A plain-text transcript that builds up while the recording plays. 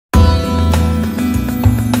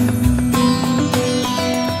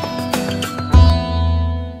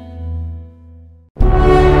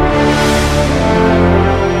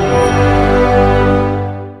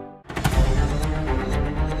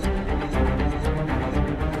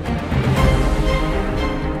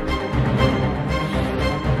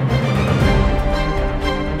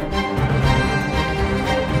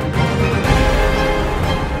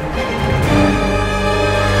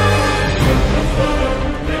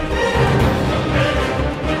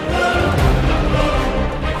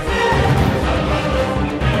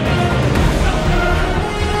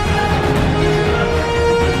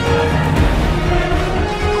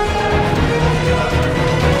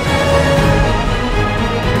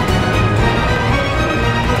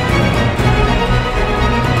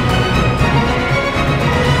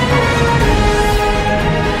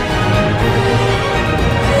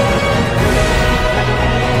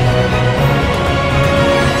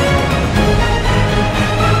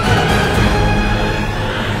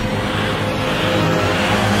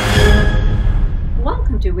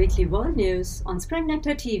to Weekly World News on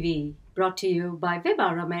SpringNectar TV, brought to you by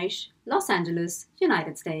Vibha Ramesh, Los Angeles,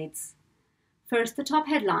 United States. First, the top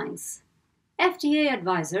headlines. FDA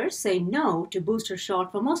advisors say no to booster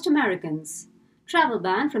shot for most Americans. Travel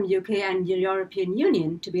ban from UK and the European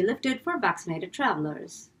Union to be lifted for vaccinated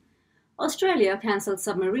travelers. Australia cancelled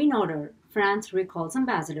submarine order. France recalls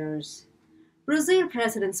ambassadors. Brazil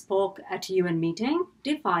president spoke at UN meeting,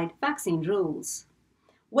 defied vaccine rules.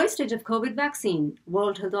 Wastage of COVID vaccine.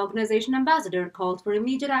 World Health Organization ambassador calls for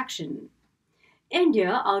immediate action.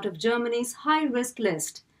 India out of Germany's high-risk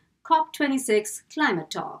list. COP26 climate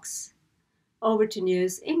talks. Over to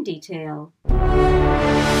news in detail.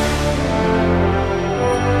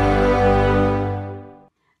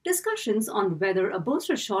 Discussions on whether a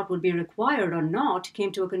booster shot would be required or not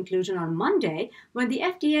came to a conclusion on Monday when the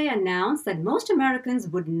FDA announced that most Americans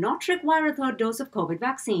would not require a third dose of COVID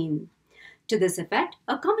vaccine. To this effect,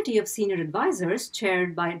 a committee of senior advisors,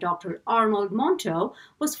 chaired by Dr. Arnold Monto,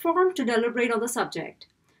 was formed to deliberate on the subject.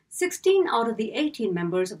 16 out of the 18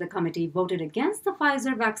 members of the committee voted against the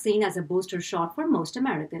Pfizer vaccine as a booster shot for most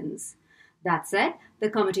Americans. That said, the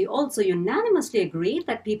committee also unanimously agreed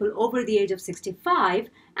that people over the age of 65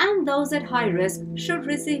 and those at high risk should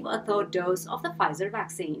receive a third dose of the Pfizer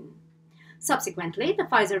vaccine. Subsequently, the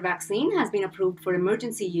Pfizer vaccine has been approved for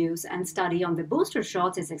emergency use, and study on the booster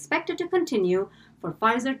shots is expected to continue for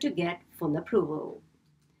Pfizer to get full approval.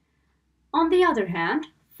 On the other hand,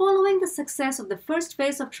 following the success of the first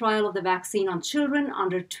phase of trial of the vaccine on children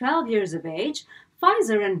under 12 years of age,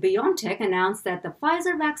 Pfizer and BioNTech announced that the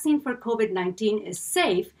Pfizer vaccine for COVID-19 is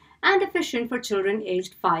safe and efficient for children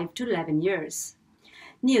aged 5 to 11 years.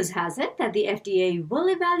 News has it that the FDA will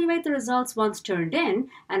evaluate the results once turned in,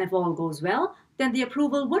 and if all goes well, then the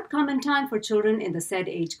approval would come in time for children in the said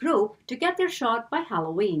age group to get their shot by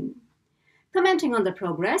Halloween. Commenting on the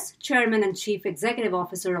progress, Chairman and Chief Executive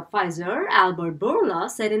Officer of Pfizer, Albert Bourla,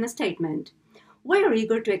 said in a statement, "We are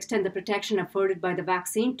eager to extend the protection afforded by the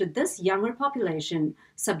vaccine to this younger population,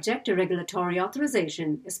 subject to regulatory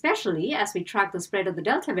authorization, especially as we track the spread of the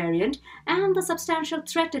Delta variant and the substantial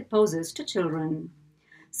threat it poses to children."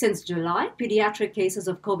 Since July, pediatric cases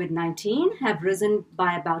of COVID-19 have risen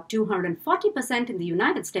by about 240% in the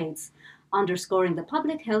United States, underscoring the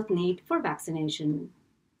public health need for vaccination.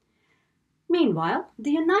 Meanwhile,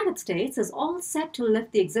 the United States is all set to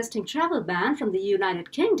lift the existing travel ban from the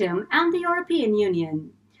United Kingdom and the European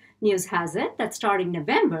Union. News has it that starting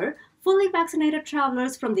November, fully vaccinated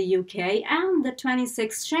travelers from the UK and the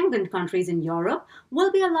 26 Schengen countries in Europe will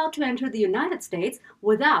be allowed to enter the United States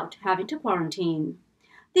without having to quarantine.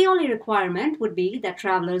 The only requirement would be that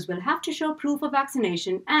travelers will have to show proof of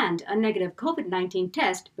vaccination and a negative COVID-19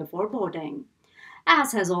 test before boarding.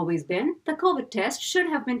 As has always been, the COVID test should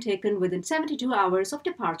have been taken within 72 hours of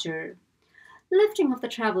departure. Lifting of the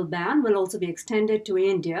travel ban will also be extended to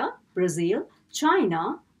India, Brazil,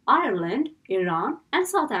 China, Ireland, Iran, and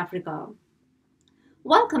South Africa.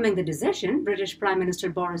 Welcoming the decision, British Prime Minister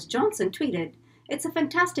Boris Johnson tweeted, "It's a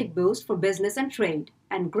fantastic boost for business and trade,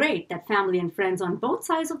 and great that family and friends on both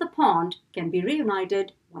sides of the pond can be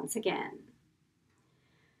reunited once again."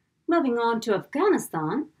 Moving on to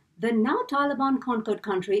Afghanistan, the now Taliban-conquered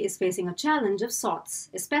country is facing a challenge of sorts,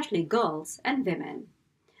 especially girls and women.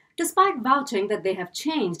 Despite vouching that they have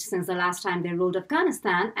changed since the last time they ruled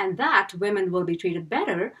Afghanistan and that women will be treated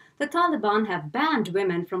better, the Taliban have banned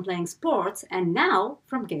women from playing sports and now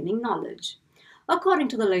from gaining knowledge. According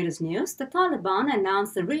to the latest news, the Taliban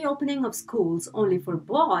announced the reopening of schools only for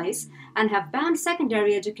boys and have banned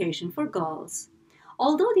secondary education for girls.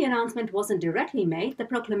 Although the announcement wasn't directly made, the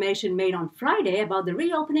proclamation made on Friday about the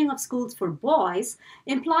reopening of schools for boys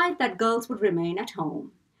implied that girls would remain at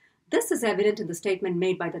home. This is evident in the statement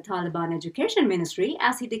made by the Taliban Education Ministry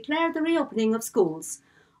as he declared the reopening of schools.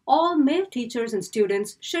 All male teachers and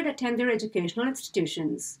students should attend their educational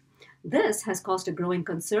institutions. This has caused a growing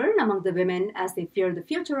concern among the women as they fear the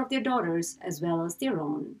future of their daughters as well as their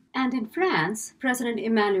own. And in France, President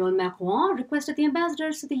Emmanuel Macron requested the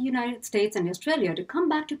ambassadors to the United States and Australia to come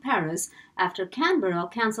back to Paris after Canberra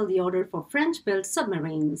cancelled the order for French-built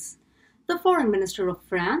submarines. The foreign minister of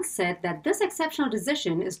France said that this exceptional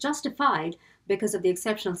decision is justified because of the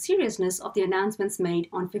exceptional seriousness of the announcements made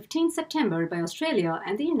on 15 September by Australia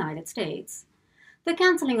and the United States. The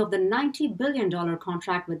cancelling of the $90 billion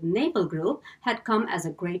contract with Naval Group had come as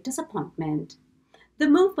a great disappointment. The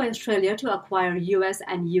move by Australia to acquire US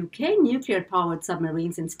and UK nuclear-powered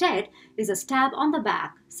submarines instead is a stab on the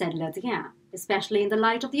back, said Le Drian, especially in the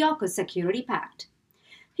light of the AUKUS Security Pact.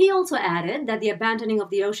 He also added that the abandoning of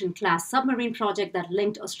the Ocean-class submarine project that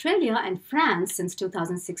linked Australia and France since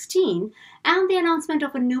 2016 and the announcement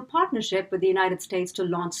of a new partnership with the United States to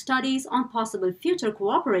launch studies on possible future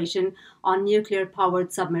cooperation on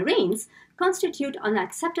nuclear-powered submarines constitute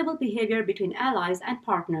unacceptable behavior between allies and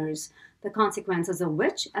partners, the consequences of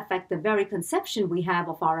which affect the very conception we have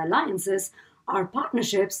of our alliances, our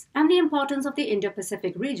partnerships, and the importance of the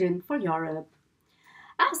Indo-Pacific region for Europe.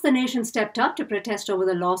 As the nation stepped up to protest over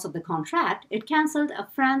the loss of the contract, it cancelled a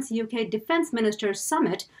France-UK Defence Ministers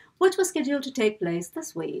Summit, which was scheduled to take place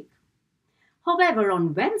this week. However,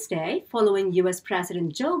 on Wednesday, following US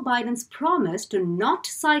President Joe Biden's promise to not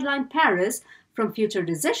sideline Paris from future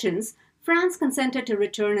decisions, France consented to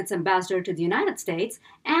return its ambassador to the United States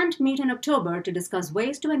and meet in October to discuss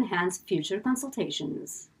ways to enhance future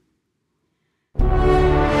consultations.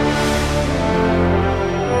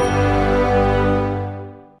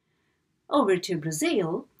 Over to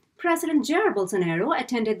Brazil, President Jair Bolsonaro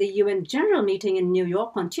attended the UN General Meeting in New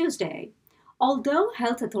York on Tuesday. Although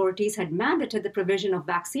health authorities had mandated the provision of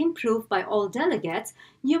vaccine proof by all delegates,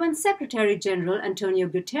 UN Secretary General Antonio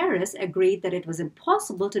Guterres agreed that it was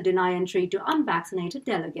impossible to deny entry to unvaccinated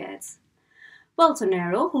delegates.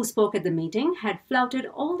 Bolsonaro, who spoke at the meeting, had flouted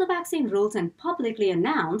all the vaccine rules and publicly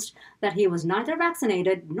announced that he was neither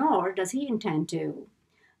vaccinated nor does he intend to.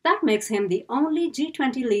 That makes him the only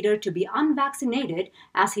G20 leader to be unvaccinated,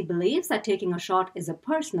 as he believes that taking a shot is a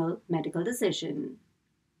personal medical decision.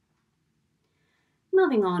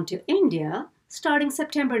 Moving on to India, starting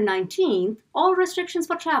September 19th, all restrictions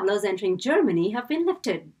for travelers entering Germany have been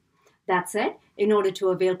lifted. That said, in order to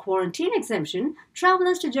avail quarantine exemption,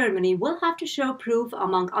 travelers to Germany will have to show proof,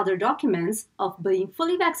 among other documents, of being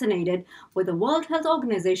fully vaccinated with a World Health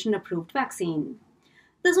Organization approved vaccine.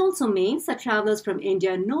 This also means that travelers from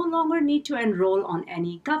India no longer need to enroll on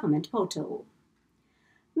any government portal.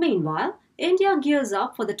 Meanwhile, India gears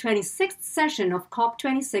up for the 26th session of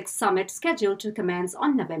COP26 summit scheduled to commence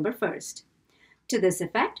on November 1st. To this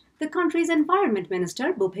effect, the country's Environment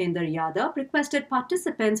Minister Bhupender Yadav requested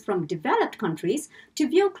participants from developed countries to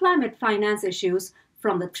view climate finance issues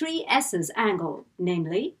from the 3 S's angle,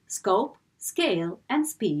 namely scope, scale, and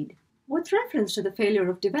speed. With reference to the failure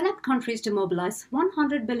of developed countries to mobilize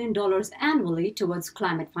 $100 billion annually towards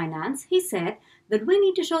climate finance, he said that we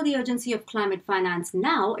need to show the urgency of climate finance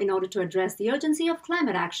now in order to address the urgency of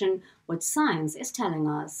climate action, which science is telling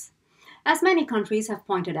us. As many countries have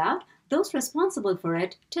pointed out, those responsible for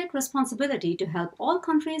it take responsibility to help all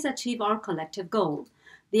countries achieve our collective goal.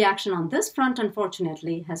 The action on this front,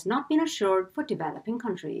 unfortunately, has not been assured for developing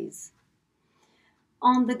countries.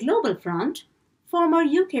 On the global front, former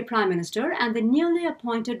UK Prime Minister and the newly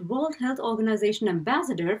appointed World Health Organization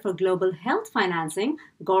Ambassador for Global Health Financing,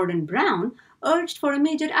 Gordon Brown, urged for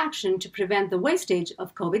immediate action to prevent the wastage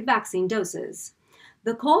of COVID vaccine doses.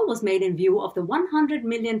 The call was made in view of the 100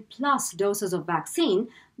 million plus doses of vaccine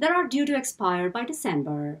that are due to expire by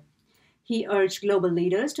December. He urged global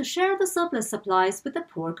leaders to share the surplus supplies with the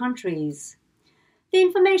poor countries. The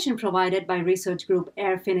information provided by research group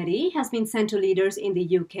Airfinity has been sent to leaders in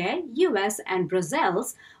the UK, US, and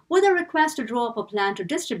Brussels with a request to draw up a plan to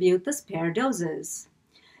distribute the spare doses.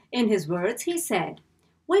 In his words, he said,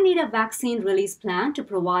 "We need a vaccine release plan to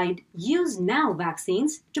provide use-now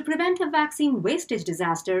vaccines to prevent a vaccine wastage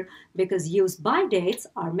disaster because use-by dates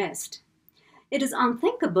are missed. It is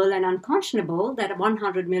unthinkable and unconscionable that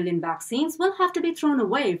 100 million vaccines will have to be thrown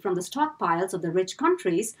away from the stockpiles of the rich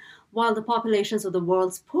countries, while the populations of the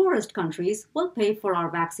world's poorest countries will pay for our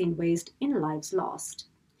vaccine waste in lives lost."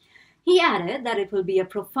 He added that it will be a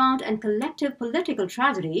profound and collective political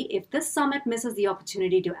tragedy if this summit misses the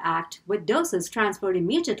opportunity to act with doses transferred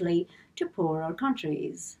immediately to poorer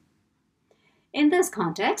countries. In this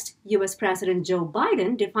context, US President Joe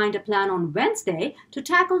Biden defined a plan on Wednesday to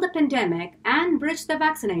tackle the pandemic and bridge the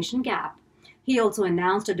vaccination gap. He also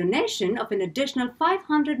announced a donation of an additional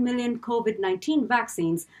 500 million COVID-19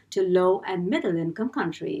 vaccines to low- and middle-income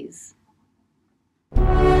countries.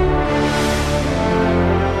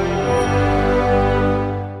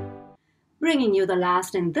 Bringing you the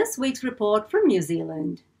last in this week's report from New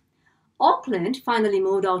Zealand. Auckland finally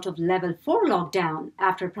moved out of Level 4 lockdown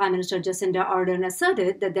after Prime Minister Jacinda Ardern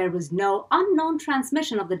asserted that there was no unknown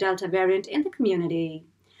transmission of the Delta variant in the community.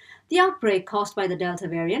 The outbreak caused by the Delta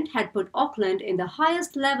variant had put Auckland in the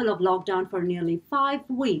highest level of lockdown for nearly 5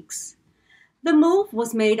 weeks. The move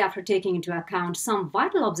was made after taking into account some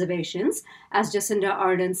vital observations, as Jacinda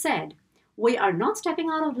Ardern said, "We are not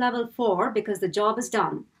stepping out of Level 4 because the job is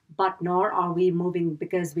done. But nor are we moving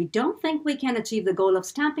because we don't think we can achieve the goal of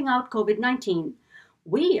stamping out COVID-19.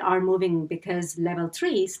 We are moving because Level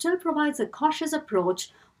 3 still provides a cautious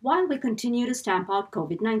approach while we continue to stamp out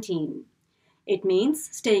COVID-19. It means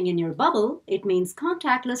staying in your bubble, it means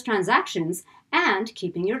contactless transactions, and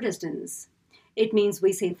keeping your distance. It means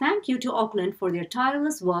we say thank you to Auckland for their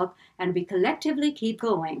tireless work and we collectively keep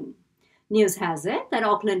going. News has it that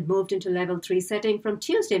Auckland moved into Level 3 setting from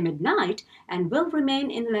Tuesday midnight and will remain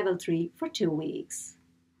in Level 3 for 2 weeks.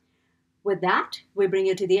 With that, we bring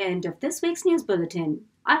you to the end of this week's news bulletin.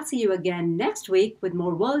 I'll see you again next week with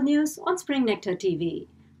more world news on Spring Nectar TV.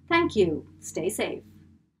 Thank you. Stay safe.